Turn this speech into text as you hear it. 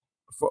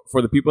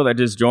for the people that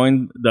just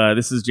joined,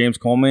 this is James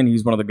Coleman.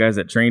 He's one of the guys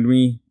that trained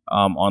me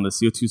on the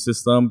CO2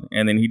 system.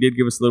 And then he did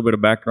give us a little bit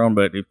of background,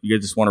 but if you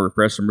guys just want to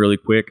refresh him really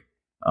quick,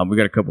 we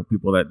got a couple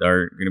people that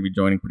are going to be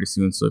joining pretty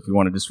soon. So if you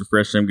want to just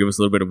refresh them, give us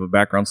a little bit of a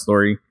background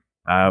story.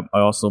 I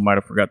also might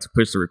have forgot to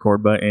push the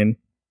record button.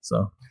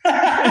 So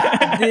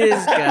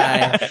this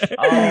guy.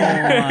 Oh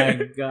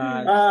my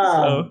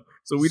God.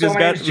 So we just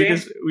got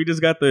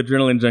the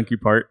adrenaline junkie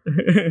part.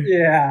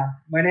 Yeah,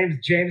 my name's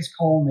James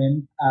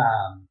Coleman.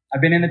 I've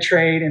been in the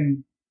trade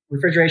in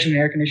refrigeration and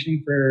air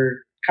conditioning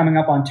for coming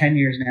up on 10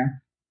 years now.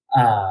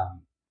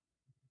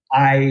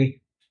 I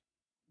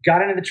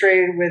got into the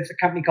trade with a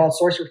company called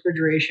Source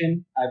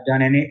Refrigeration. I've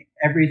done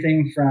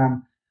everything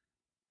from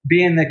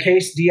being the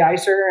case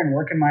de-icer and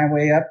working my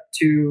way up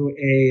to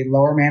a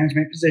lower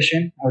management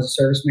position. I was a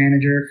service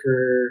manager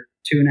for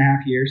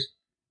 2.5 years.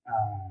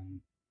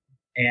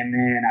 And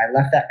then I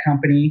left that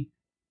company.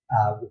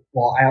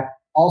 While I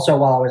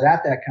was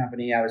at that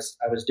company, I was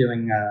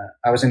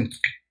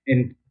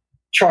in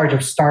charge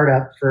of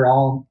startup for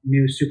all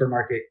new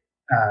supermarket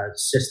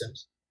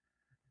systems.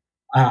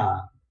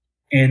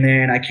 And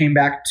then I came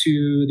back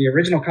to the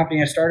original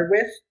company I started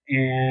with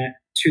and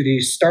to the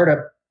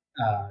startup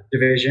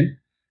division.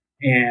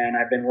 And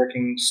I've been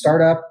working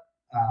startup.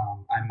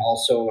 I'm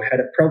also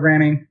head of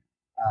programming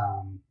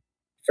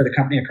for the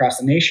company across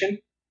the nation.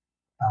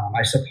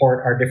 I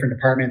support our different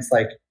departments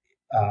like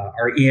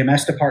our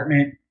EMS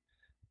department.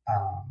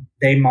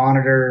 They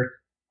monitor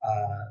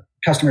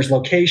customers'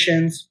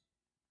 locations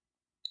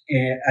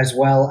as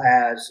well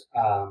as,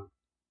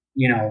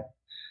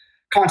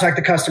 contact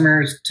the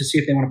customers to see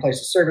if they want to place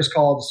a service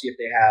call, to see if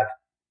they have,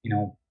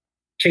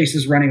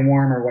 cases running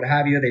warm or what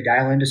have you. They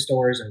dial into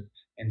stores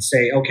and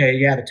say, okay,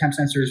 yeah, the temp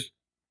sensor's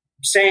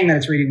saying that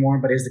it's reading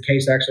warm, but is the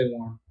case actually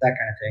warm? That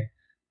kind of thing.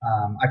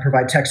 I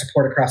provide tech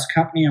support across the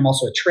company. I'm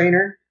also a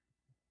trainer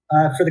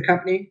for the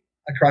company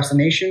across the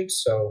nation.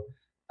 So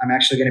I'm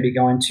actually going to be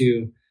going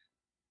to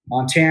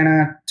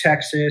Montana,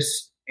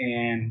 Texas,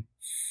 and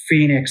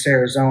Phoenix,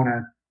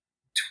 Arizona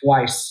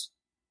twice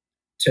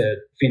to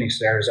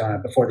Phoenix, Arizona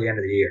before the end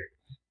of the year,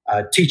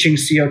 teaching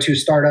CO2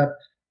 startup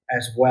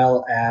as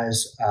well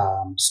as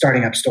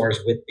starting up stores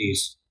with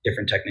these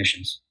different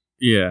technicians.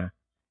 Yeah.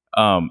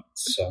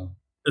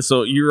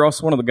 So you're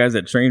also one of the guys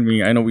that trained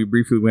me. I know we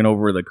briefly went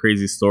over the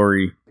crazy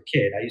story.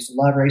 Kid, I used to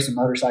love racing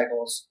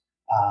motorcycles.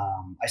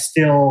 I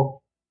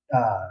still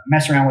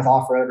mess around with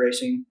off-road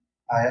racing.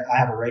 I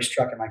have a race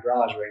truck in my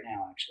garage right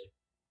now, actually.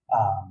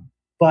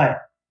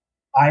 But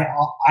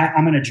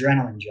I'm an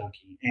adrenaline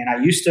junkie, and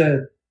I used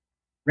to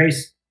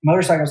race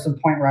motorcycles to the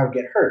point where I would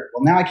get hurt.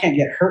 Well, now I can't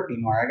get hurt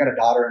anymore. I got a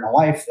daughter and a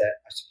wife that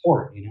I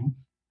support,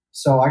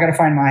 So I got to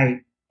find my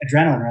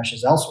adrenaline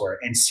rushes elsewhere,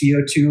 and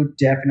CO2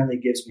 definitely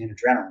gives me an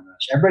adrenaline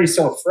rush. Everybody's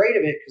so afraid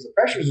of it because the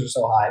pressures are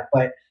so high,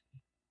 but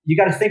you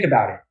got to think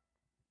about it.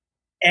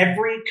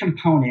 Every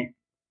component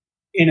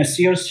in a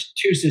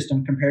CO2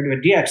 system compared to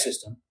a DX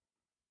system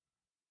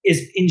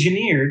is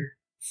engineered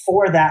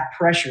for that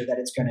pressure that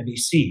it's going to be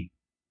seen.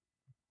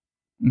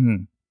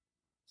 Mm-hmm.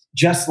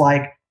 Just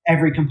like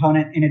every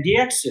component in a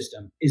DX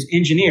system is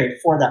engineered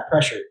for that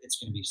pressure it's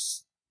going to be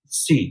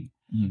seen.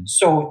 Mm-hmm.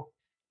 So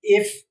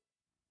if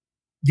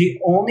the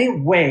only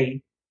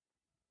way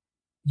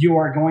you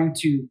are going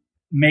to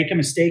make a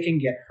mistake and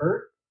get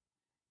hurt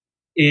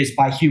is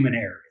by human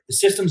error, the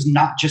system's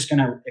not just going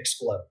to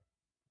explode.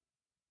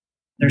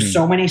 There's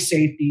so many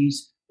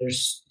safeties.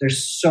 There's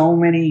so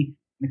many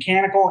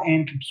mechanical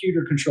and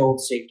computer controlled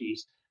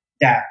safeties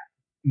that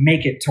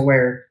make it to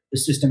where the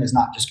system is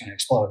not just going to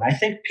explode. And I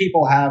think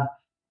people have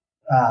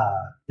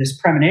this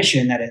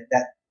premonition that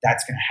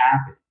that's going to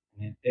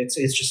happen.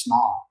 It's just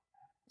not.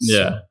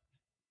 Yeah. So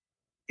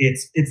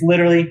it's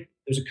literally,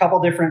 there's a couple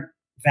different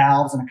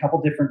valves and a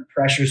couple different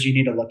pressures you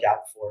need to look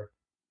out for.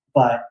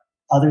 But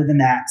other than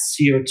that,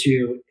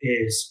 CO2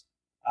 is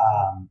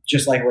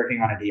just like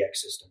working on a DX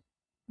system.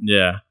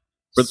 Yeah.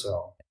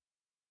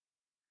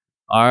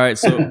 All right.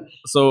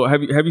 So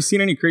have you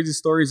seen any crazy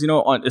stories,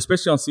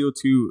 especially on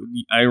CO2?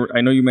 I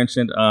know you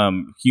mentioned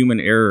human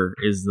error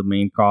is the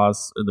main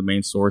cause or the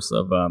main source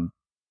of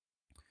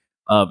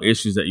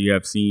issues that you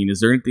have seen.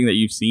 Is there anything that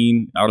you've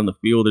seen out in the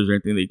field? Is there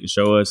anything that you can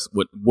show us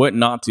what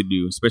not to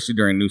do, especially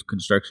during new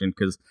construction?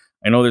 Because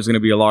I know there's going to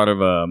be a lot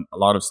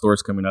of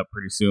stores coming up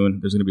pretty soon.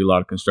 There's going to be a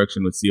lot of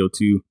construction with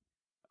CO2.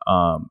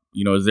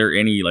 Is there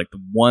any the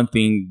one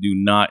thing do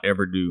not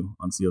ever do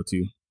on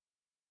CO2?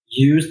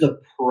 Use the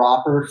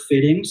proper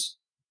fittings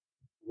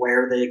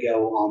where they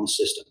go on the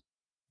system.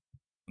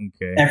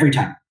 Okay. Every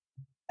time.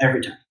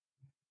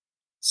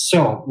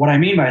 So what I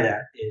mean by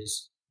that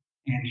is,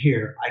 and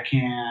here I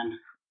can.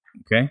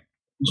 Okay.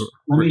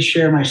 Let me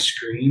share my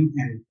screen,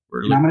 and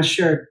I'm going to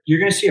share. You're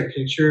going to see a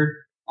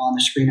picture on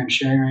the screen I'm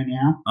sharing right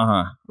now.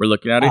 We're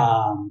looking at it.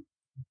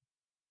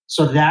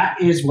 So that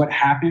is what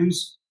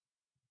happens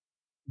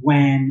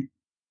when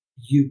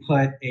you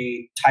put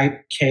a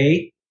type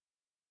K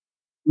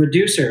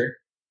reducer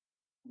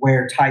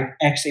where type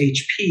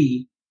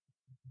XHP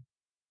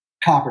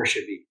copper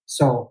should be.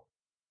 So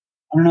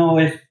I don't know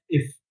if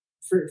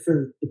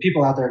for the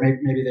people out there,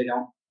 maybe they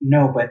don't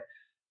know, but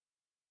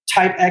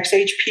type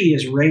XHP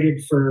is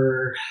rated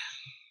for,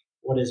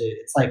 what is it?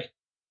 It's like,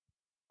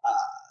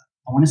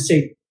 I want to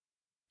say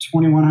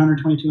 2100,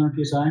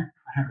 2200 PSI. I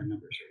have the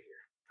numbers right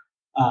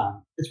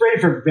here. It's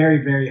rated for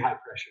very, very high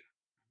pressure.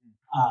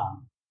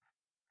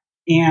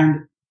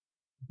 And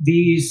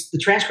the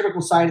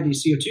transcritical side of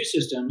these CO2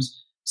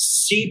 systems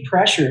see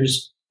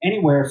pressures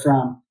anywhere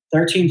from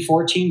 13,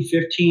 14,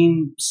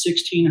 15,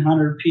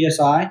 1600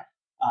 PSI.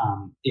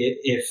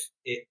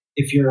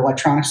 If your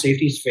electronic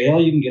safeties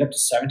fail, you can get up to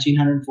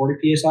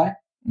 1740 PSI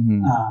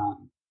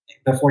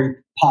before you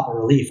pop a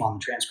relief on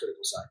the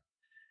transcritical side.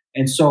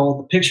 And so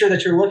the picture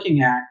that you're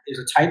looking at is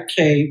a type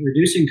K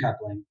reducing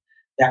coupling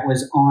that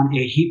was on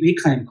a heat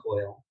reclaim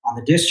coil on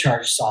the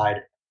discharge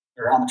side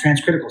or on the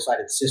transcritical side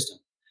of the system.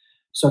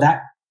 So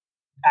that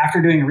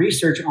after doing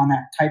research on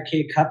that type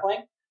K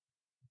coupling,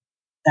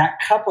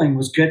 that coupling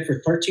was good for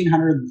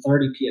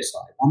 1330 PSI,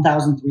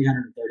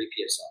 1330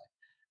 PSI.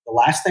 The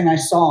last thing I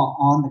saw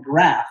on the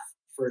graph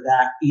for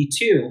that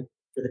E2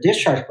 for the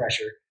discharge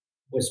pressure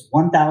was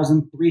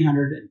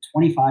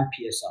 1325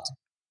 PSI.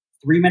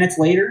 3 minutes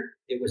later,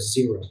 it was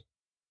 0.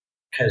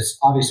 Because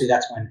obviously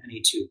that's when an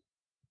E2,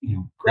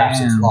 graphs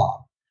its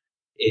log.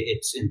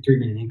 It's in 3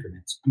 minute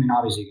increments. I mean,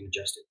 obviously you can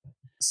adjust it.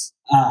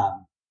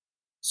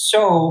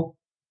 So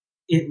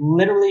it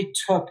literally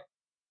took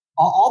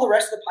all the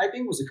rest of the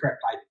piping was the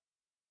correct piping.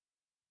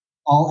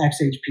 All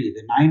XHP.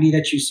 The 90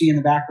 that you see in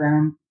the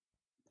background,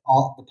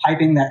 all the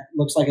piping that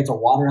looks like it's a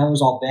water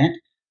hose all bent,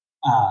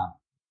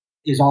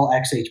 is all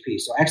XHP.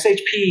 So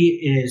XHP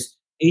is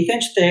 1/8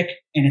 inch thick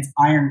and it's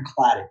iron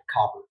cladded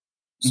copper.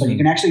 So you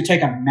can actually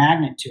take a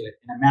magnet to it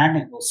and a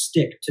magnet will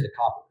stick to the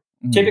copper.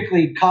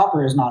 Typically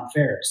copper is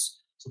non-ferrous.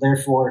 So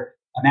therefore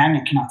a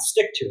magnet cannot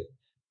stick to it.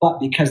 But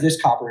because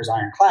this copper is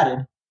iron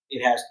cladded,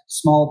 it has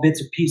small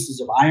bits of pieces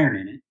of iron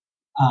in it.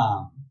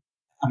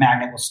 A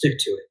magnet will stick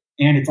to it.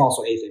 And it's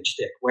also 1/8 inch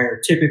thick, where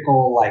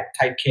typical like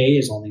type K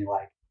is only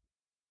like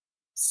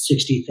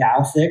 60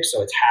 thou thick.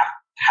 So it's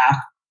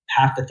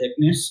half the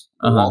thickness,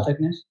 the wall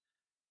thickness.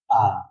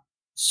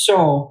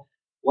 So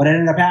what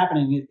ended up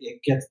happening,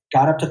 it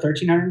got up to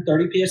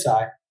 1330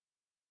 PSI.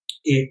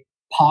 It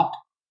popped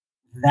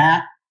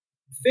that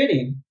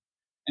fitting.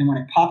 And when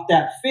it popped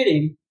that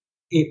fitting,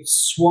 it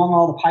swung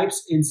all the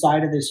pipes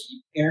inside of this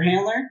air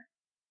handler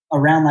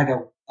around like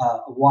a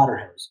water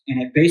hose.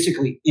 And it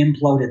basically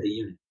imploded the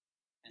unit.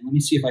 And let me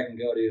see if I can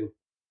go to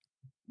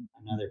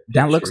another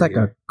picture. That looks like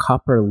a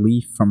copper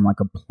leaf from like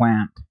a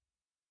plant.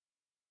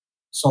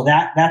 So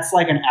that's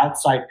like an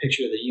outside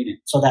picture of the unit.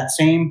 So that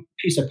same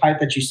piece of pipe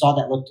that you saw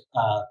that looked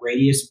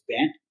radius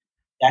bent,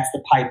 that's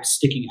the pipe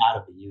sticking out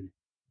of the unit.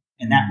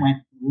 And that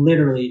went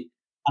literally,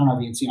 I don't know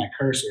if you can see my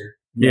cursor.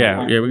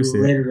 Yeah, we can see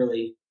it.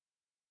 Literally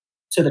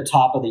to the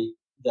top of the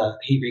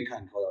heat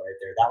reclaim coil right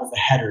there. That was the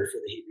header for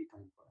the heat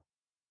reclaim coil.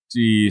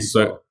 Geez.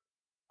 So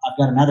I've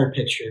got another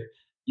picture.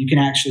 You can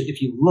actually,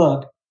 if you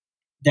look,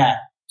 that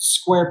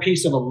square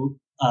piece of a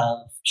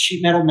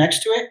sheet metal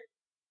next to it,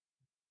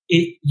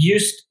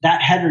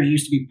 that header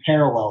used to be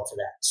parallel to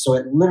that. So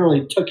it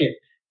literally took it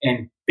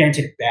and bent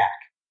it back.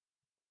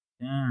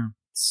 Yeah.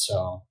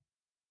 So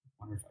I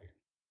wonder if I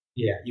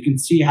can, you can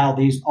see how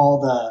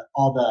all the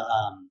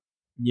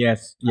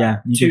yes,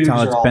 yeah, you can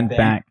tell it's bent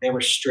back. They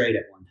were straight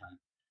at one time.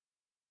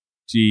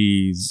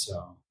 Jeez.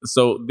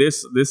 So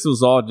this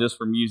was all just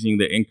from using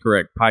the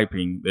incorrect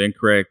piping, the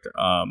incorrect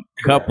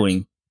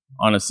coupling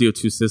on a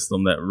CO2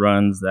 system that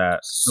runs that.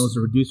 It was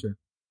a reducer.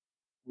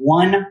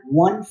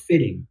 One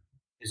fitting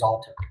is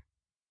all it took.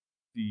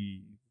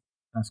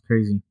 That's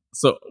crazy.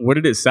 So what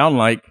did it sound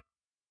like?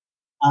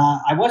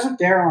 I wasn't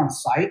there on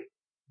site,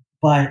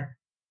 but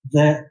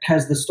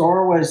because the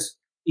store was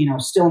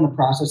still in the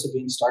process of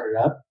being started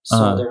up,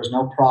 so there was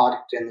no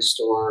product in the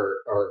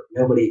store or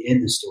nobody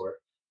in the store,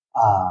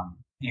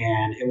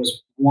 and it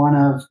was one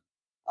of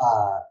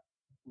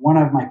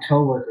my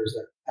coworkers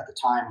at the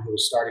time who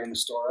was starting the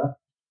store up,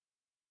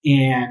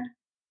 and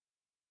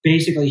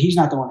basically he's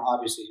not the one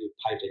obviously who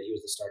piped it; he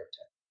was the startup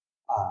tech.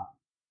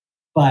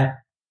 But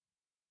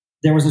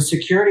there was a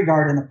security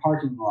guard in the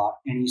parking lot,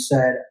 and he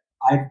said,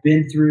 "I've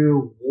been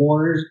through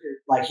wars."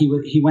 Like he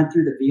went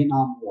through the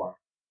Vietnam War,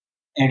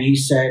 and he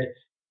said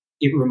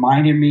it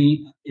reminded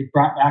me. It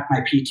brought back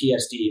my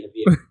PTSD of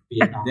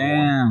Vietnam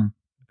War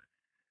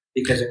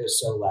because it was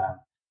so loud.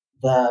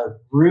 The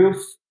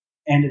roof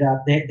ended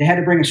up. They had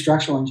to bring a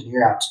structural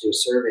engineer out to do a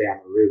survey on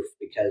the roof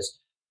because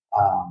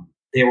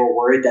they were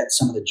worried that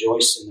some of the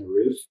joists in the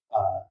roof,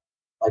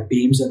 like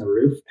beams in the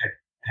roof,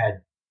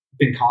 had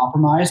been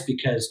compromised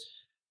because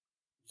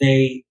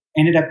they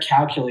ended up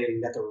calculating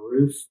that the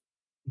roof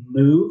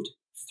moved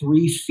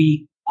 3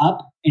 feet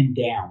up and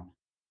down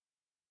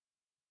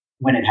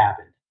when it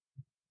happened.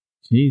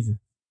 Jesus.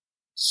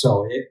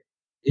 So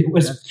it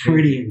was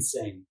pretty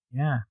insane.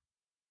 Yeah.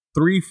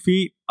 3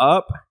 feet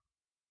up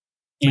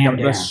and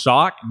the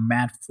shock.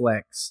 Mad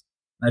flex.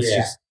 That's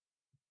just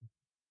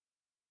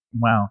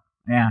wow.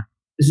 Yeah.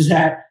 This is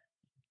that.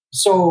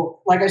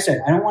 So, like I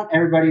said, I don't want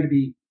everybody to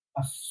be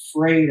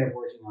afraid of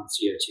working on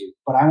CO2,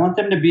 but I want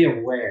them to be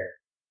aware.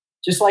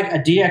 Just like a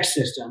DX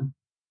system,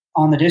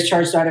 on the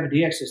discharge side of a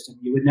DX system,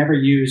 you would never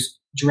use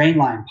drain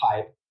line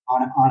pipe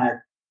on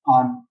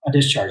a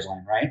discharge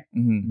line, right?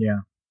 Mm-hmm. Yeah.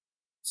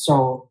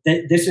 So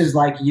this is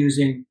like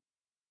using,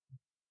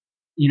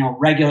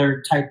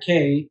 regular type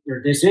K,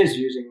 or this is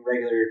using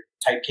regular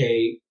type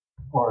K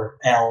or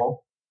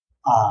L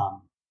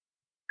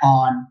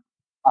on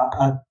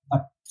a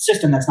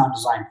system that's not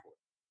designed for it.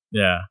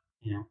 Yeah.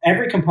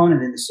 Every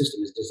component in the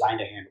system is designed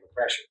to handle the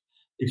pressure.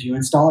 If you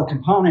install a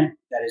component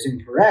that is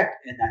incorrect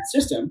in that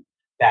system,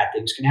 bad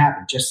things can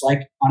happen. Just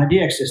like on a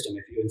DX system,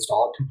 if you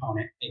install a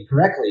component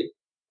incorrectly,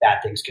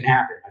 bad things can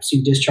happen. I've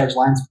seen discharge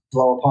lines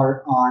blow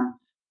apart on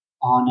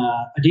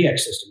a DX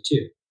system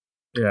too.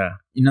 Yeah.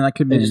 That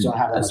could be just don't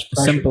have that much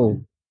pressure.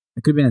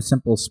 It could have been a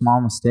simple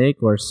small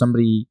mistake, or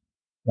somebody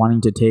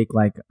wanting to take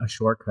like a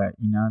shortcut,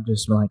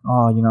 just like,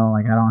 I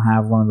don't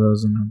have one of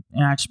those, and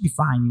it should be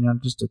fine,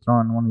 just to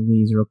throw in one of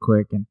these real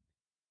quick, and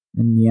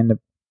then you end up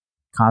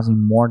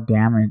causing more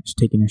damage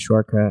taking a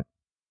shortcut.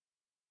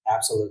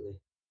 Absolutely.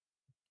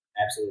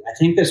 I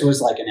think this was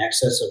like an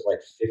excess of like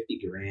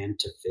 $50,000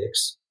 to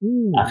fix.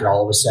 Ooh. After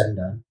all was said and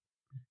done,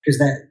 because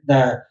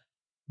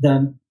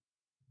the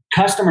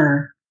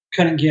customer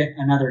couldn't get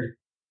another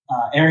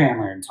air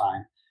handler in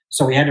time,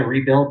 so we had to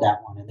rebuild that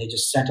one, and they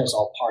just sent us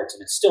all parts,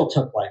 and it still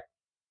took like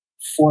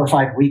 4 or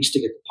 5 weeks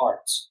to get the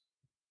parts.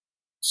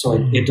 So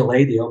it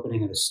delayed the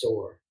opening of the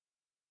store.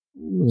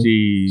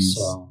 Jeez.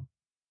 So,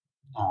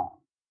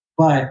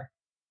 but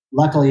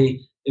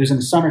luckily it was in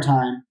the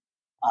summertime.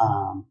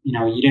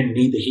 You didn't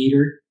need the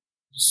heater,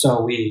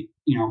 so we,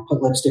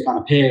 put lipstick on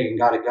a pig and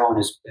got it going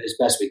as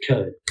best we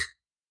could.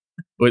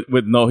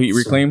 With no heat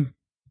reclaim?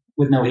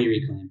 With no heat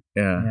reclaim.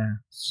 Yeah.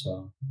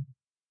 So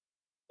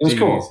it was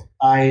cool.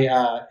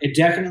 It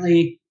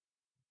definitely,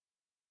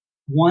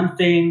 one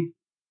thing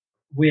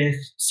with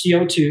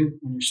CO2,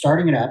 when you're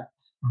starting it up,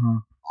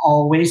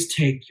 always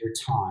take your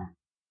time.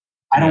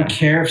 I don't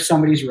care if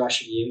somebody's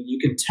rushing you. You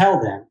can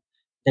tell them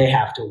they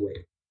have to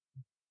wait.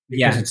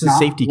 Yeah, it's a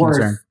safety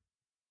concern.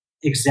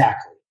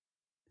 Exactly.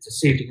 It's a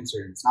safety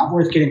concern. It's not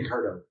worth getting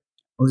hurt over.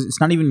 Well, it's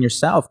not even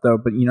yourself, though,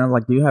 but, do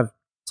you have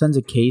tons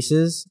of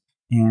cases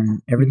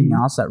and everything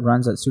else that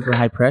runs at super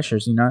high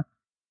pressures,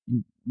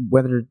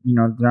 whether,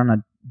 they're on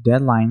a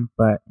deadline,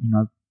 but,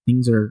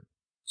 things are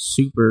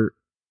super,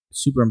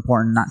 super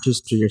important, not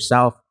just to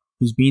yourself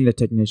who's being the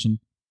technician,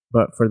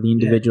 but for the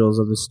individuals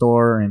of the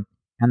store and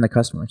the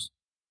customers.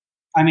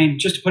 I mean,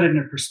 just to put it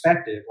into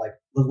perspective, like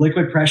the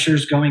liquid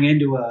pressures going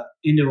into a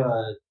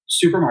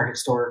supermarket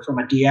store from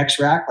a DX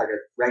rack, like a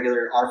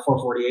regular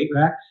R448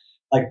 rack,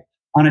 like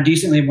on a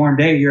decently warm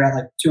day, you're at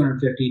like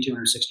 250,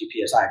 260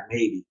 PSI,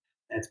 maybe.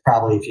 And it's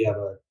probably if you have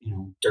a,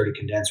 dirty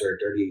condenser or a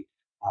dirty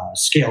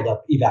scaled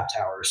up evap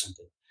tower or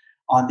something.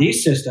 On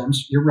these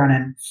systems, you're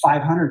running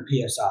 500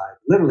 PSI,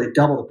 literally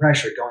double the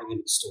pressure going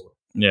into the store.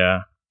 Yeah.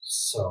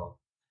 So,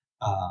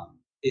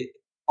 it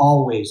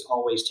always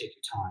take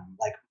your time.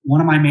 Like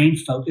one of my main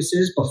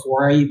focuses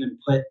before I even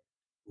put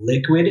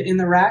liquid in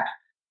the rack,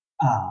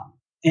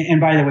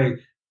 and by the way,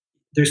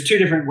 there's two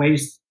different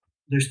ways.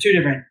 There's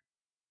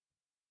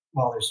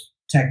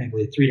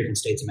technically 3 different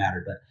states of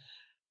matter, but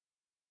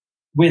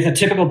with a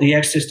typical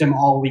DX system,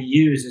 all we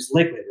use is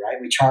liquid, right?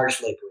 We charge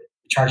liquid.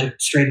 We charge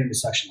it straight into the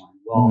suction line.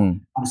 Well,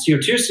 on a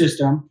CO2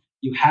 system,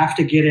 you have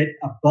to get it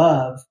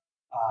above,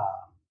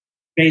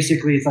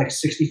 basically it's like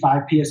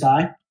 65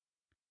 PSI.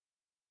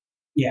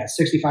 Yeah,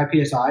 65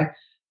 PSI,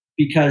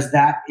 because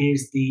that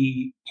is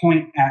the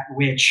point at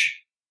which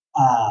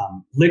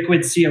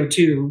liquid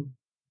CO2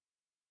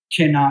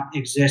 cannot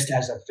exist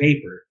as a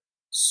vapor.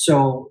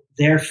 So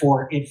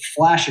therefore, it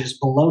flashes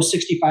below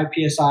 65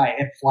 PSI.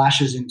 It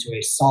flashes into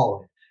a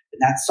solid,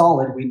 and that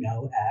solid we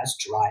know as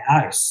dry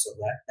ice. So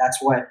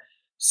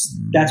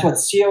that's what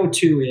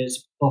CO2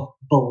 is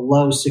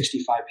below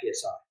 65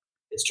 PSI.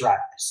 It's dry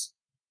ice,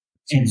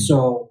 and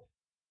so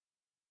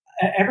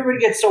everybody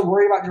gets so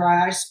worried about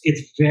dry ice.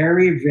 It's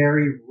very,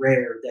 very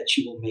rare that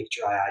you will make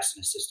dry ice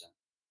in a system.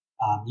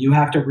 You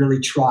have to really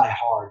try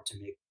hard to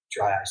make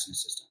dry ice in a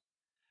system.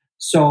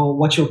 So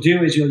what you'll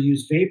do is you'll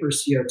use vapor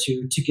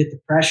CO2 to get the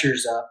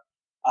pressures up.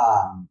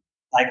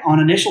 Like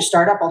on initial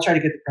startup, I'll try to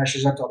get the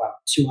pressures up to about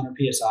 200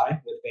 PSI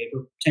with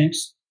vapor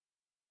tanks.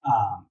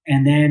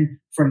 And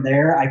then from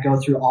there, I go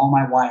through all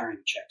my wiring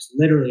checks.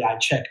 Literally, I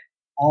check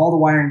all the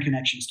wiring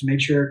connections to make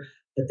sure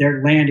that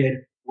they're landed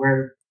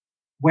where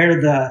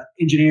the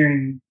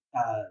engineering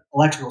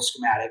electrical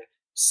schematic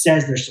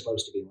says they're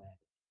supposed to be landed.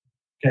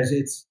 Because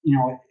it's,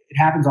 it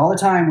happens all the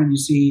time when you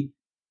see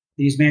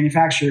these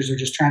manufacturers are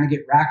just trying to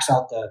get racks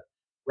out the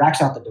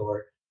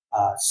door.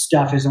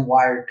 Stuff isn't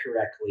wired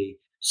correctly,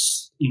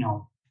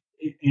 and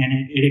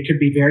it could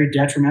be very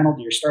detrimental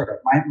to your startup.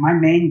 My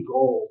main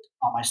goal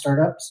on my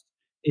startups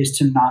is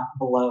to not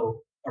blow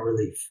a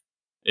relief.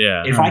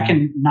 Yeah. If I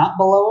can not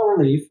blow a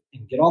relief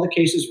and get all the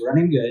cases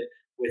running good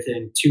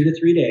within 2 to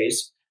 3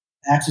 days,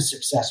 that's a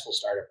successful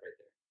startup right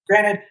there.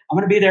 Granted, I'm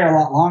going to be there a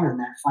lot longer than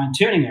that, fine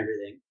tuning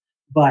everything.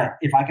 But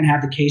if I can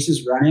have the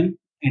cases running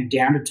and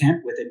down to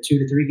temp within 2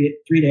 to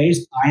 3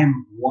 days, I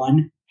am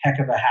one heck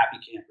of a happy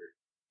camper.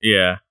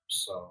 Yeah.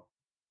 So,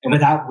 and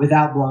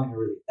without blowing a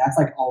relief, that's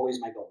like always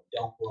my goal.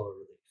 Don't blow a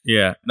relief.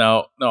 Yeah.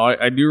 No,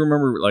 I do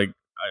remember like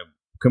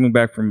coming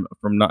back from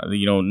not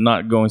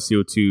not going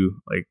CO2.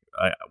 Like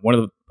one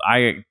of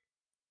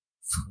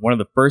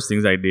the first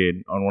things I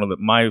did on one of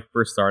my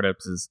first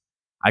startups is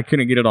I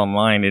couldn't get it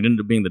online. It ended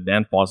up being the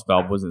Danfoss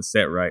valve wasn't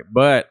set right,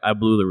 but I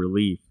blew the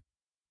relief.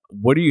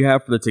 What do you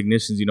have for the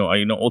technicians?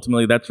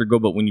 Ultimately that's your goal.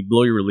 But when you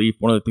blow your relief,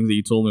 one of the things that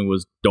you told me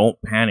was don't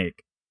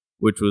panic,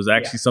 which was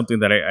actually something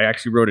that I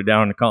actually wrote it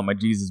down and called it my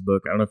Jesus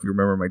book. I don't know if you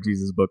remember my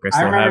Jesus book.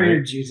 I remember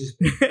your Jesus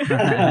book.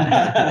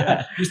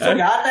 You still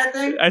got that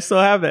thing? I still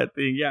have that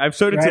thing. Yeah, I've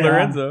showed it to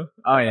Lorenzo.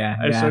 Oh yeah,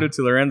 I showed it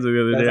to Lorenzo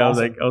the other day.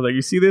 Awesome. I was like,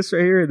 you see this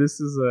right here? This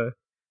is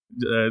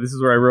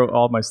where I wrote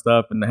all my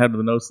stuff and the head of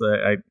the notes that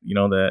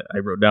I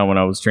wrote down when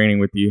I was training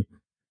with you.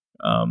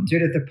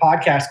 Dude, if the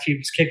podcast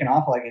keeps kicking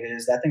off like it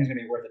is, that thing's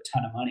gonna be worth a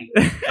ton of money.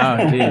 Oh,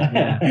 dude,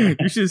 yeah.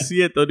 You should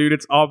see it though, dude.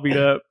 It's all beat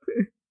up.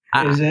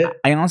 Is it?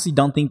 I honestly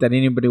don't think that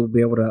anybody will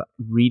be able to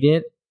read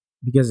it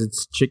because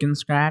it's chicken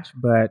scratch.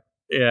 But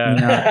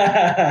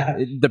yeah,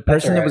 the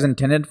person it was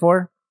intended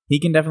for, he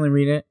can definitely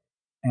read it,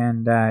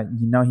 and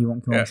he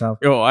won't kill himself.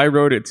 Oh, I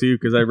wrote it too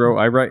because I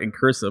write in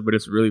cursive, but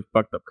it's really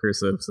fucked up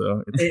cursive.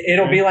 So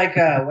it'll be like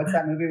what's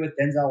that movie with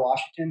Denzel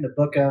Washington? The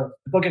Book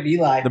of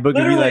Eli. The Book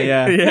of Eli.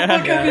 Yeah. The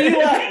Book of Eli.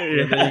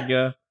 Yeah, there you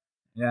go.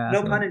 Yeah.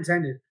 No pun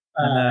intended.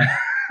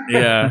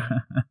 Yeah.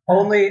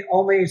 Only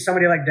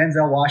somebody like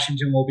Denzel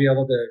Washington will be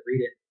able to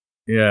read it.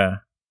 Yeah.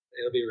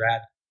 It'll be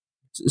rad.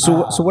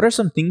 So what are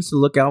some things to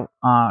look out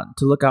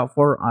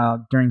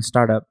for during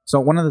startup? So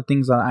one of the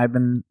things that I've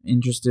been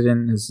interested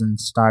in is in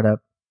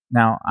startup.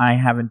 Now I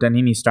haven't done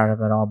any startup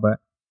at all, but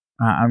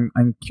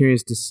I'm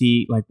curious to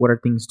see like what are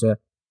things to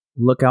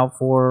look out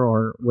for,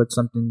 or what's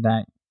something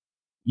that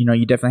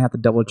you definitely have to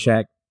double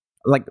check.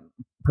 Like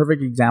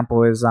perfect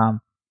example is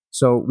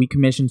so we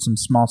commissioned some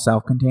small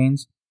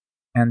self-contains,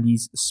 and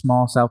these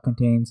small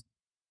self-contains,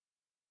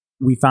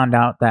 we found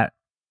out that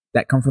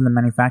come from the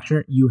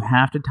manufacturer, you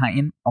have to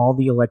tighten all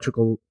the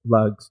electrical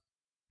lugs,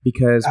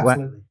 because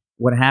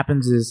what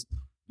happens is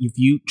if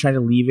you try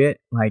to leave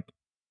it like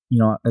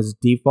as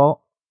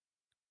default,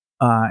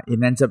 it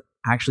ends up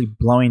actually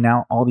blowing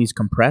out all these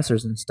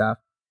compressors and stuff.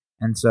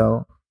 And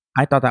so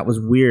I thought that was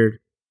weird,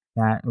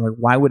 that like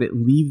why would it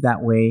leave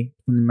that way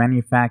from the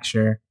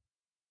manufacturer,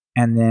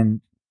 and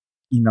then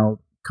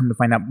come to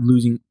find out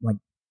losing like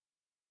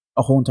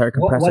a whole entire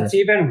compressor. What's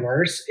even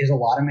worse is a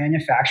lot of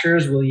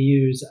manufacturers will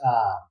use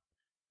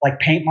like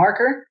paint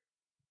marker,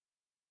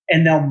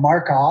 and they'll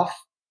mark off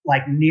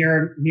like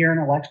near an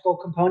electrical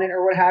component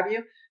or what have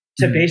you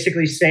to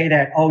basically say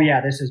that, oh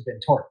yeah, this has been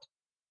torqued.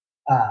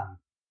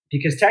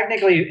 Because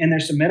technically in their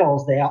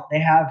submittals they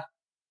have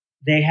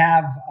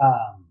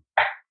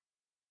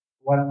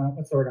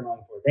what's the word I'm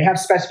looking for? They have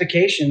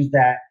specifications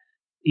that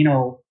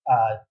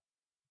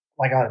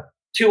like a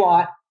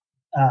 2-aught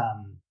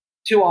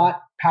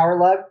power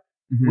lug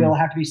will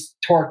have to be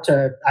torqued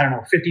to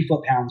 50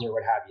 foot-pounds or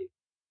what have you.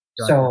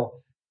 Got so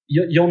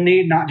you'll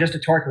need not just a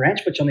torque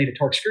wrench, but you'll need a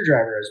torque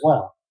screwdriver as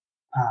well.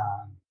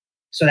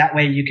 So that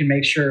way you can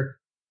make sure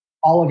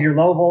all of your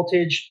low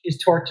voltage is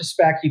torqued to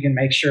spec. You can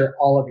make sure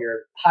all of your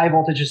high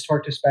voltage is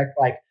torqued to spec.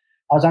 Like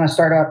I was on a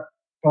startup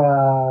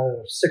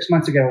 6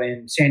 months ago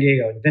in San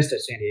Diego, in Vista,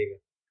 San Diego.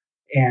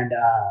 And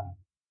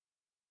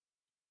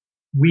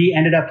we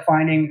ended up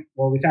finding,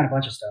 we found a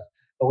bunch of stuff,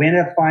 but we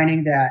ended up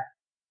finding that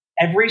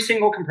every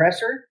single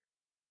compressor,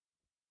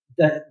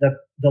 the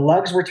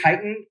lugs were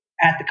tightened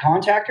at the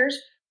contactors,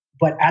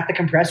 but at the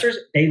compressors,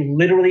 they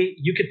literally,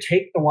 you could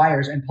take the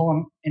wires and pull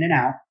them in and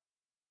out,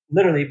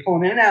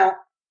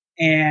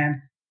 and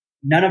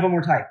none of them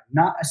were tight.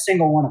 Not a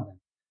single one of them.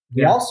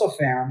 Yeah. We also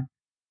found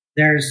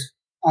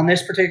on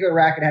this particular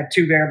rack, it had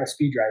 2 variable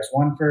speed drives,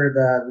 one for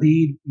the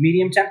lead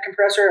medium temp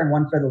compressor and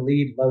one for the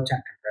lead low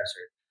temp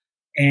compressor.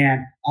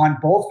 And on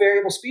both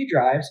variable speed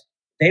drives,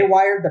 they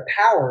wired the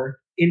power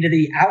into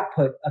the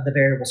output of the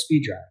variable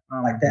speed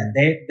drive. Like that.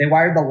 They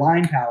wired the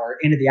line power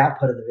into the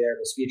output of the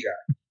variable speed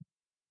drive.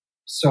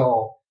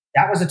 So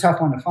that was a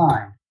tough one to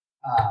find.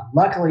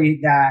 Luckily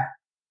that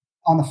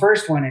on the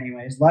first one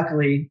anyways,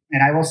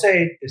 and I will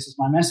say this is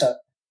my mess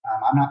up.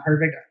 I'm not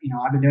perfect.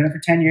 I've been doing it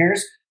for 10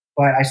 years,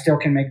 but I still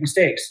can make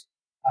mistakes.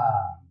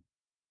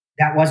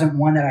 That wasn't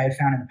one that I had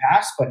found in the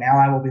past, but now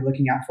I will be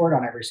looking out for it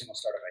on every single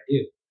startup I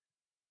do.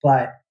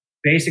 But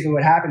basically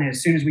what happened is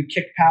as soon as we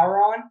kicked power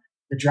on,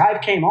 the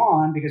drive came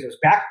on because it was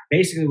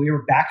basically we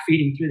were back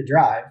feeding through the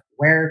drive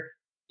where,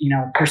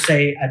 per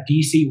se a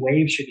DC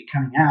wave should be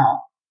coming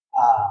out.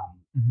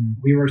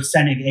 We were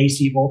sending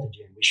AC voltage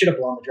in. We should have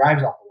blown the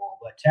drives off the wall,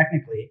 but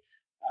technically,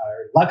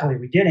 luckily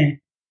we didn't.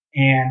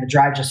 And the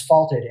drive just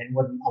faulted and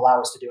wouldn't allow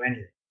us to do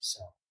anything.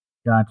 So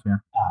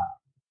gotcha.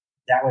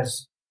 That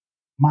was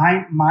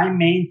my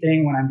main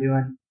thing when I'm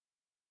doing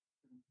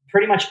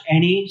pretty much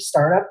any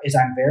startup is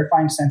I'm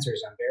verifying sensors,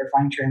 I'm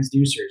verifying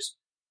transducers.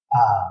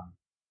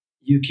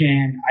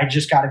 I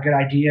just got a good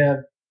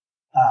idea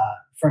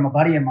from a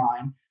buddy of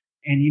mine,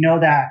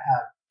 and that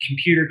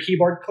computer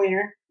keyboard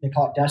cleaner. They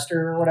call it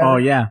Duster or whatever. Oh,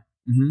 yeah.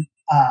 Mm-hmm.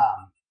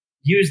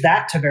 Use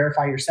that to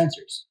verify your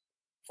sensors.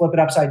 Flip it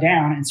upside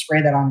down and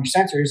spray that on your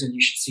sensors, and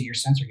you should see your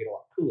sensor get a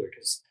lot cooler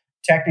because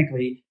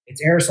technically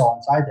it's aerosol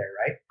inside there,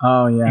 right?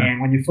 Oh, yeah.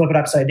 And when you flip it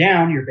upside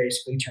down, you're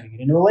basically turning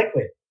it into a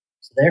liquid.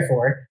 So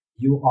therefore,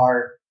 you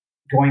are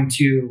going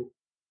to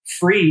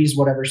freeze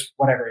whatever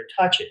it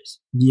touches.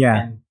 Yeah.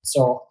 And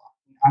so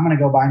I'm going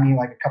to go buy me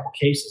like a couple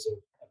cases of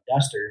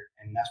Duster,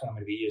 and that's what I'm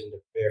going to be using to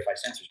verify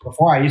sensors.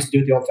 Before, I used to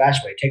do it the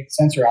old-fashioned way: take the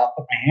sensor out,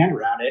 put my hand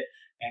around it,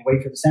 and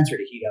wait for the sensor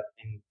to heat up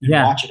and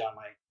watch it on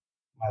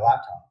my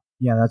laptop.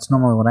 Yeah, that's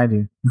normally what I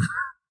do.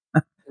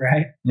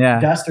 Right? Yeah.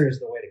 Duster is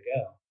the way to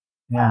go.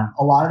 Yeah.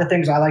 A lot of the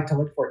things I like to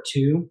look for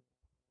too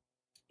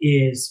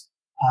is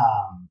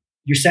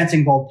your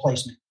sensing bulb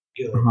placement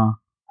good. Uh-huh.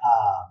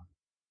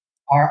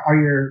 Are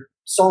your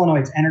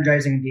solenoids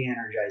energizing and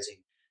de-energizing?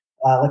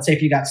 Let's say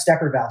if you got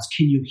stepper valves,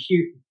 can you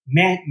hear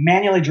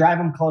manually drive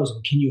them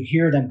closing? Can you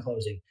hear them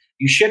closing?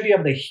 You should be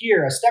able to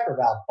hear a stepper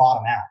valve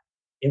bottom out.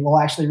 It will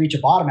actually reach a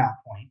bottom out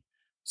point.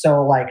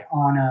 So like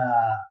on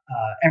a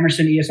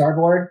Emerson ESR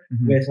board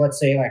with, let's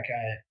say, like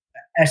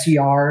a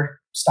SER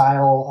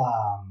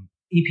style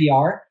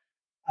EPR,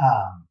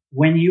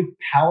 when you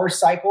power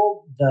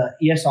cycle the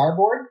ESR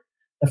board,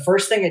 the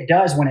first thing it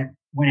does when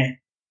it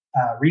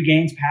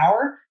regains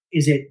power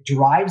is it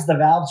drives the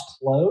valves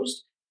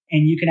closed,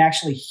 and you can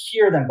actually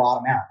hear them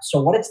bottom out. So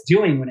what it's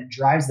doing when it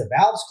drives the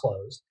valves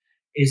closed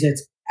is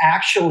it's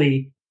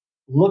actually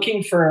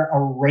looking for a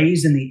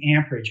raise in the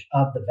amperage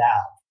of the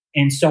valve.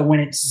 And so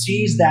when it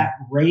sees that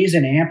raise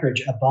in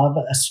amperage above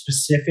a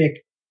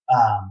specific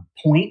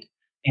point,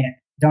 and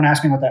don't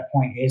ask me what that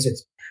point is,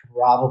 it's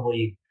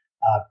probably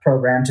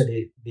programmed to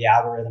the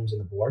algorithms in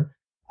the board.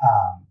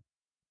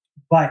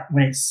 But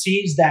when it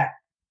sees that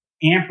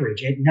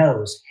amperage, it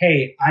knows,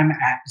 hey, I'm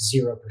at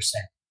 0%.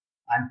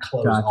 I'm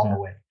closed all the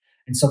way.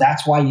 And so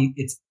that's why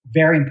it's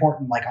very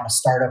important, like on a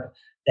startup,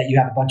 that you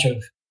have a bunch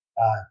of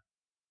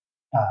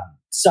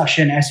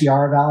suction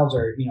SER valves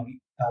or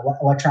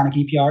electronic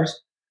EPRs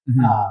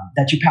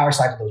that you power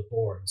cycle those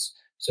boards.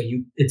 So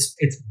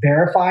it's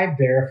verify,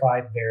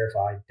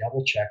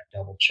 double check,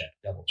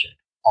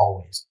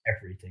 always,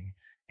 everything.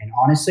 And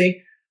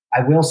honestly,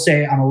 I will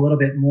say I'm a little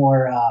bit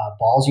more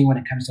ballsy when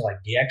it comes to like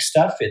DX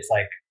stuff. It's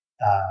like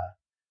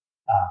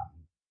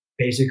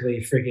basically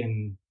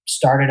freaking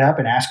start it up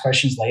and ask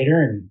questions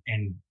later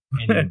and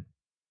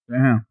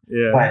yeah.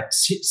 But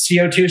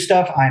CO2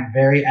 stuff, I'm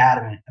very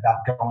adamant about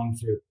going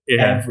through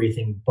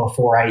everything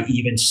before I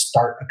even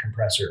start a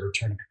compressor or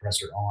turn a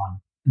compressor on.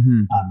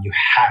 You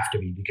have to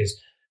be, because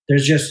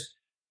there's just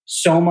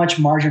so much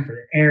margin for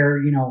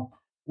error.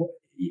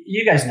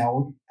 You guys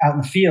know, out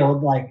in the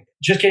field, like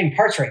just getting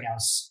parts right now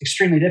is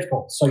extremely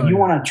difficult. So you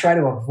want to try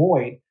to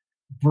avoid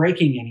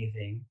breaking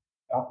anything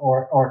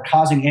or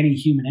causing any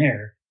human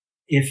error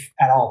if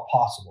at all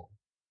possible.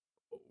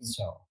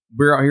 So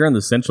we're out here in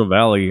the Central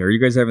Valley. Are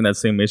you guys having that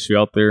same issue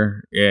out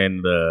there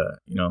in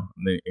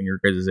in your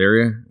guys'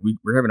 area?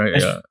 We're having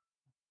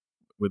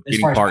with as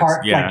getting far as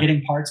parts, like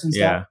getting parts and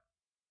stuff.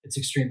 It's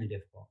extremely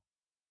difficult.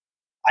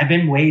 I've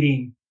been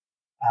waiting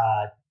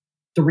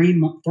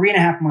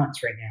 3.5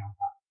 months right now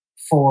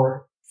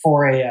for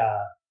a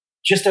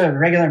just a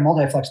regular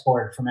multi-flex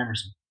board from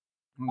Emerson.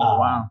 Oh,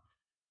 wow.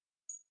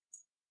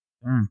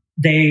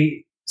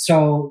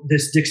 So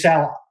this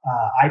Dixel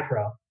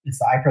iPro, it's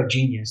the iPro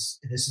Genius.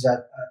 This is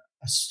a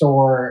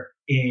store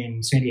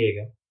in San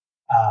Diego.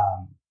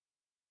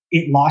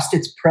 It lost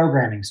its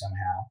programming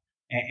somehow.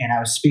 And I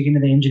was speaking to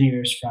the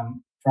engineers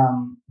from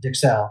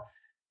Dixel,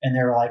 and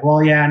they were like,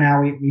 well, yeah,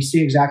 now we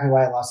see exactly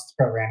why it lost its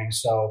programming.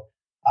 So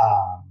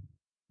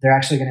they're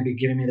actually going to be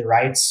giving me the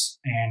rights,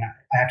 and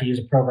I have to use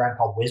a program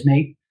called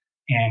WizMate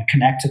and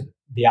connect to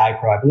the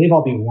iPro. I believe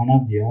I'll be one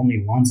of the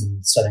only ones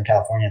in Southern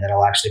California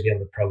that'll actually be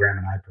able to program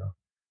an iPro.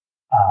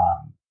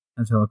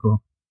 That's hella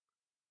cool.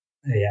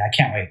 Yeah, I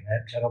can't wait.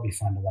 That'll be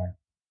fun to learn.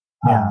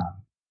 Yeah.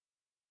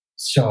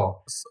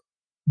 So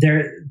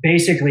there,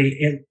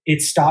 basically,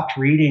 it stopped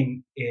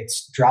reading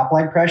its drop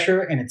leg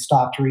pressure and it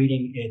stopped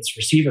reading its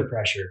receiver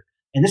pressure.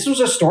 And this was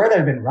a store that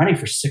had been running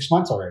for 6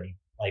 months already,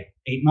 like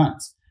 8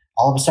 months.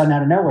 All of a sudden,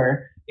 out of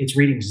nowhere, it's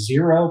reading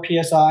 0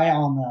 psi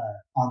on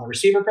the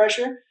receiver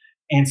pressure.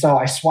 And so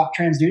I swapped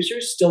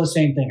transducers. Still the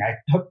same thing. I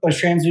hooked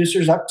those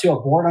transducers up to a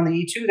board on the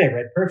E2. They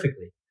read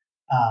perfectly.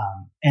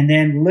 And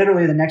then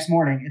literally the next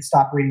morning, it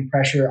stopped reading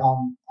pressure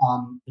on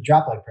the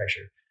drop leg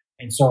pressure.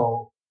 And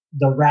so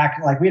the rack,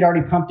 like we'd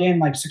already pumped in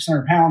like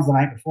 600 pounds the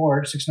night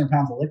before, 600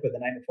 pounds of liquid the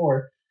night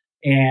before,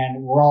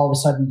 and we're all of a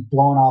sudden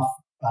blowing off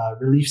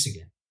reliefs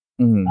again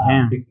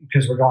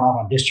because we're going off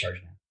on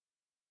discharge now.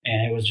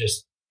 And it was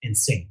just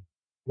insane.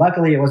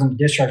 Luckily, it wasn't a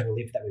discharge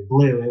relief that we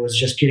blew. It was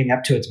just getting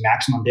up to its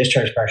maximum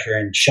discharge pressure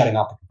and shutting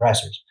off the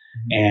compressors.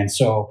 And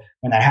so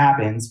when that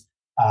happens,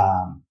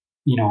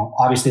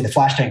 obviously the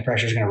flash tank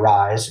pressure is going to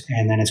rise,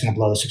 and then it's going to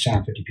blow the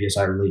 650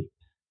 psi relief.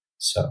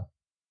 So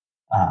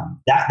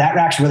that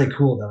rack's really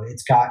cool, though.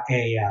 It's got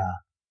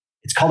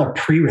it's called a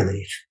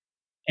pre-relief.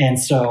 And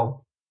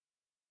so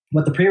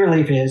what the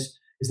pre-relief is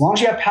as long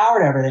as you have power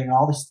to everything and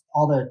all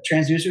the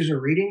transducers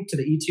are reading to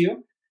the E2,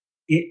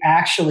 it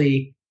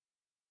actually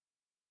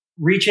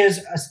reaches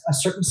a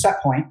certain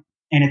set point,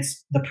 and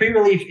it's the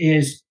pre-relief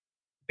is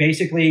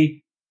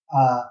basically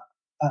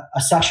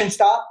a suction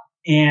stop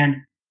and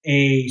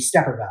a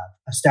stepper valve,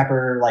 a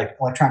stepper like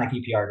electronic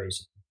EPR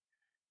basically.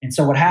 And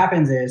so what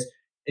happens is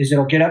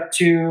it'll get up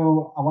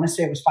to, I want to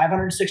say it was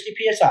 560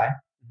 psi,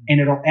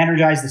 and it'll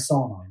energize the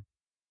solenoid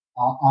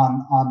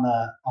on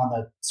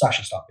the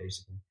suction stop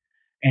basically.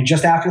 And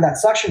just after that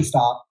suction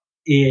stop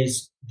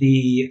is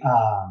the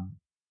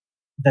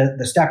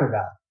stepper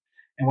valve.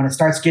 And when it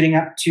starts getting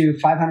up to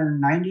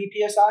 590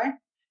 psi,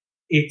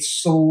 it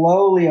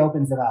slowly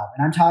opens the valve.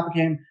 And I'm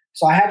talking,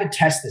 so I had to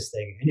test this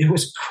thing, and it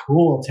was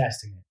cool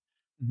testing it.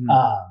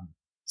 Mm-hmm.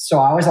 So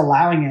I was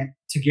allowing it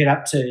to get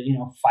up to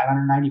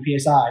 590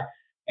 psi,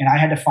 and I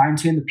had to fine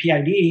tune the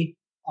PID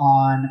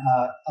on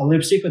a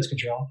loop sequence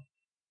control.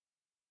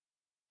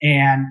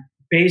 And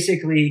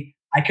basically,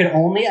 I could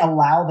only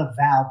allow the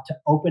valve to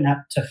open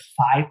up to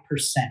 5%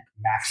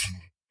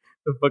 maximum.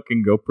 The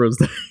fucking GoPro's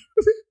there.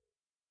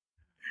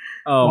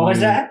 Oh, what was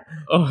that?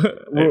 Oh,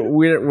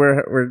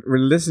 we're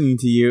listening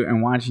to you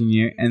and watching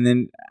you, and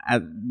then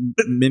at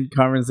mid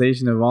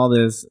conversation of all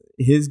this,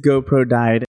 his GoPro died,